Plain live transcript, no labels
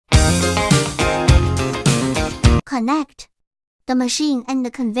connect the machine and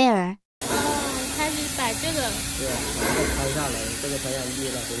the conveyor. 开始摆这个。对，然后开下来，这个才要裂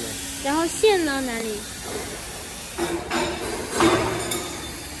了，对不对？然后线呢？哪里？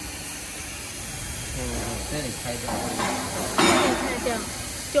这里开掉。这里开掉，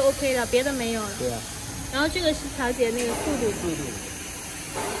就 OK 了，别的没有了。对啊。然后这个是调节那个速度。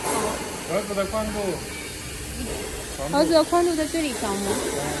盒子的宽度。盒子的宽度在这里调吗？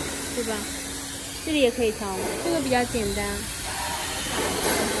对吧？这里也可以调，这个比较简单。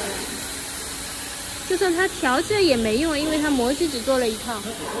就算它调这也没用，因为它模具只做了一套。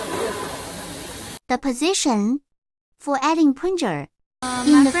The position for adding plunger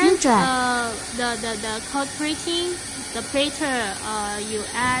in the future. The cold plating, the plater you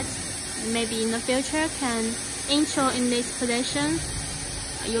add maybe in the future can install in this position.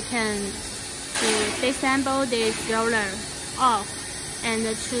 You can disassemble this roller off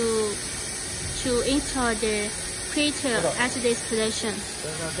and to install the plater at this position.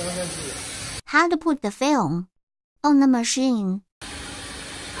 How to put the film on the machine.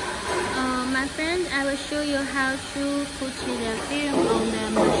 My friend, I will show you how to put the film on the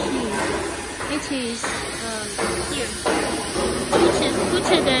machine. It is here. Put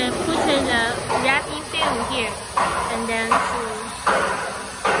the wrapping film here, and then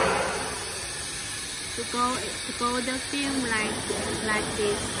to go the film like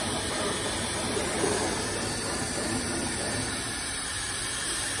this.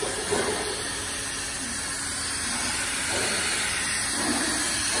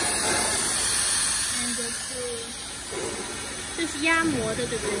 And 这是压模的，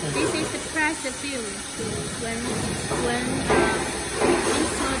对不对 ？This is the pressed film. When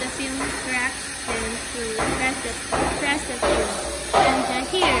install the film correct, then to press the film. And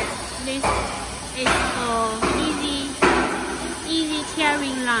here, this is for easy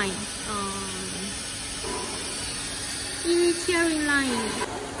tearing line. Easy tearing line.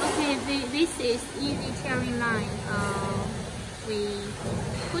 Okay, this is easy tearing line. We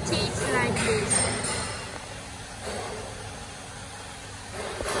put it like this.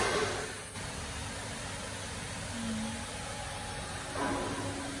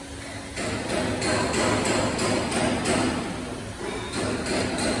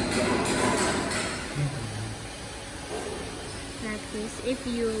 If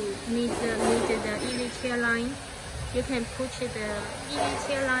you need the easy tear line, you can put the easy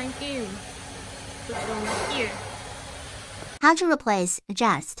tear line film from here. How to replace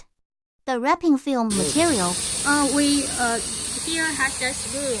adjust the wrapping film material. We here has the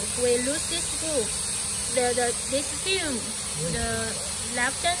screw. We lose this screw. This film, the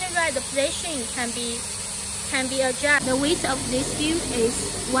left and the right position can be adjusted. The width of this film is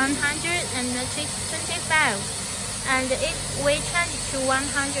 125. And if we change to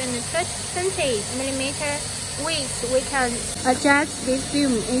 120 millimeter width, we can adjust this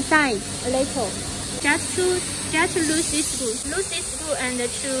film inside a little. Just to lose this screw, and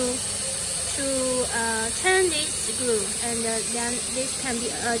to turn this screw, and then this can be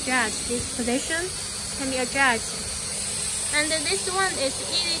adjusted. This position can be adjusted. And this one is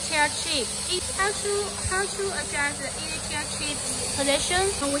easy tear chip. How to adjust the easy tear chip position?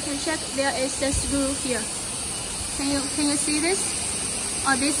 We can check there is the screw here. Can you see this?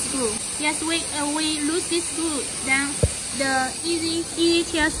 Or this screw? Yes, we lose this screw. Then the easy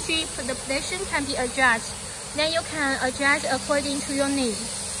tear strip, the position can be adjusted. Then you can adjust according to your need.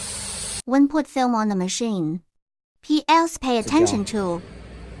 When put film on the machine, PLs pay attention to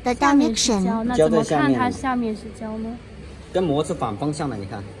the direction. 那怎么看它下面是胶呢？跟模是反方向的，你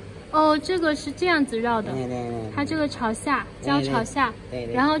看。哦，这个是这样子绕的，对，它这个朝下，胶朝下，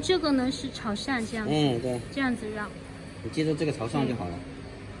对，然后这个呢是朝上，这样子，对，这样子绕。你记住这个朝上就好了。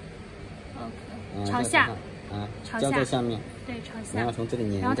OK，朝下，朝下，胶在下面，对，朝下。然后从这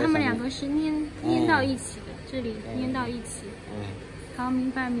里粘。然后它们两个是粘到一起的，这里粘到一起。好，明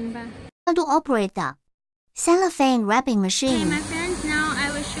白。How to operate the cellophane wrapping machine. Okay, my friends, now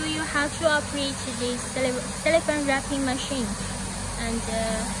I will show you how to operate this cellophane wrapping machine. And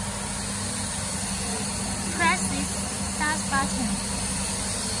press this start button,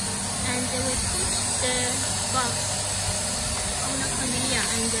 and we put the box on the conveyor,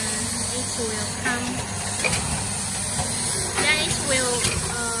 and it will come. Then it will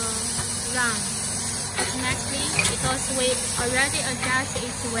run automatically because we already adjust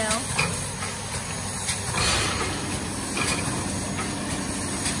it well.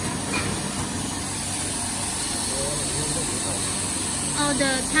 Oh,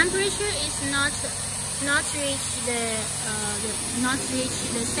 the temperature is not reach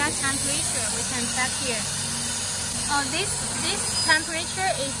the set temperature. We can check here. This temperature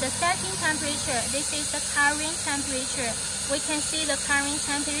is the setting temperature. This is the current temperature. We can see the current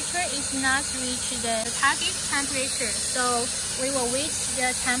temperature is not reach the target temperature. So we will reach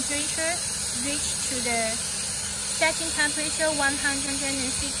the temperature, reach to the setting temperature 160,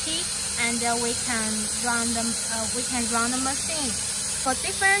 and we can run the machine for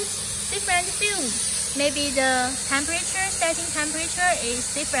different film. Maybe the setting temperature is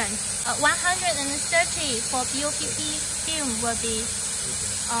different. 130 for BOPP film will be.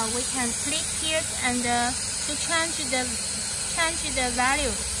 We can click here and to change the value.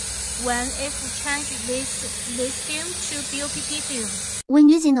 If we change this film to BOPP film. When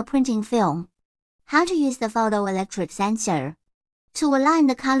using a printing film, how to use the photoelectric sensor to align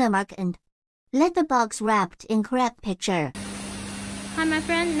the color mark and let the box wrapped in correct picture. Hi, my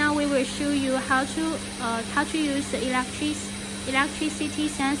friend. Now we will show you how to use the electricity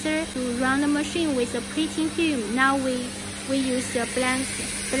sensor to run the machine with a printing film. Now we use the blank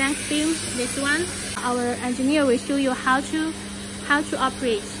film. This one, our engineer will show you how to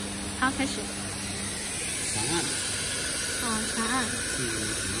operate. 好，开始。长按。长按。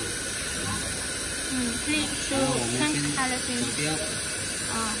click to change color film。鼠标。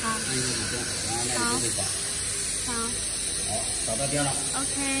好。按一下鼠标，然后那就找。好。好，找到标了。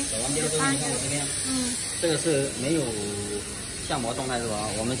OK。找完标之后，你看我这边，这个是没有下模动态是吧？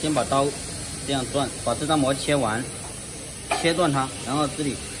我们先把刀这样转，把这张膜切完，切断它，然后这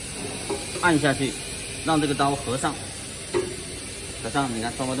里按下去，让这个刀合上，你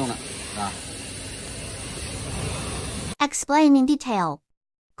看双波动了，啊。Explain in detail.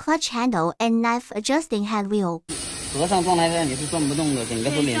 Clutch handle and knife adjusting hand wheel. 合上状态下你是转不动的，整个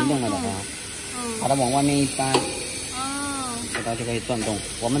是联动了的啊。把它往外面一搬，这刀就可以转动。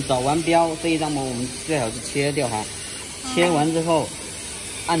我们找完标这一张膜，我们最好是切掉它。切完之后，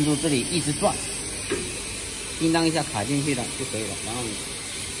按住这里一直转，叮当一下卡进去了就可以了。然后你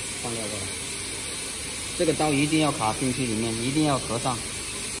放掉过来，这个刀一定要卡进去里面，一定要合上，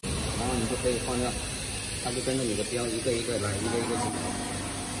然后你就可以放掉，它就跟着你的标一个一个来，一个一个进。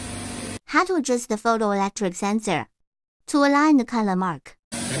How to adjust the photoelectric sensor to align the color mark.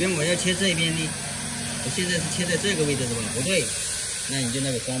 改变我要切这边呢，我现在是切在这个位置是吧？不对，那你就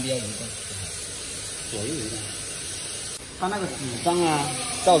那个光标移动，左右移动。它那个纸张啊，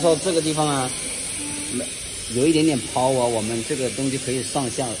到时候这个地方啊，有一点点抛啊，我们这个东西可以上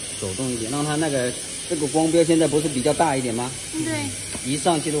下走动一点，让它这个光标现在不是比较大一点吗？对。移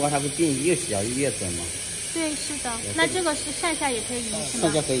上去的话，它会变越小越准嘛。对，是的。那这个是上下也可以移，是吗？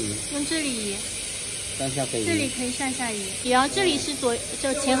上下可以移。用这里移。上下可以移。这里可以上下移，然后这里是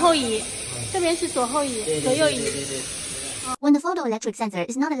就前后移，这边是左后移，左右移。对。When the photoelectric sensor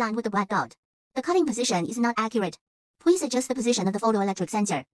is not aligned with the black dot, the cutting position is not accurate. Please adjust the position of the photoelectric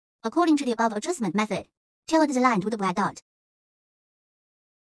sensor according to the above adjustment method till it is aligned with the black dot.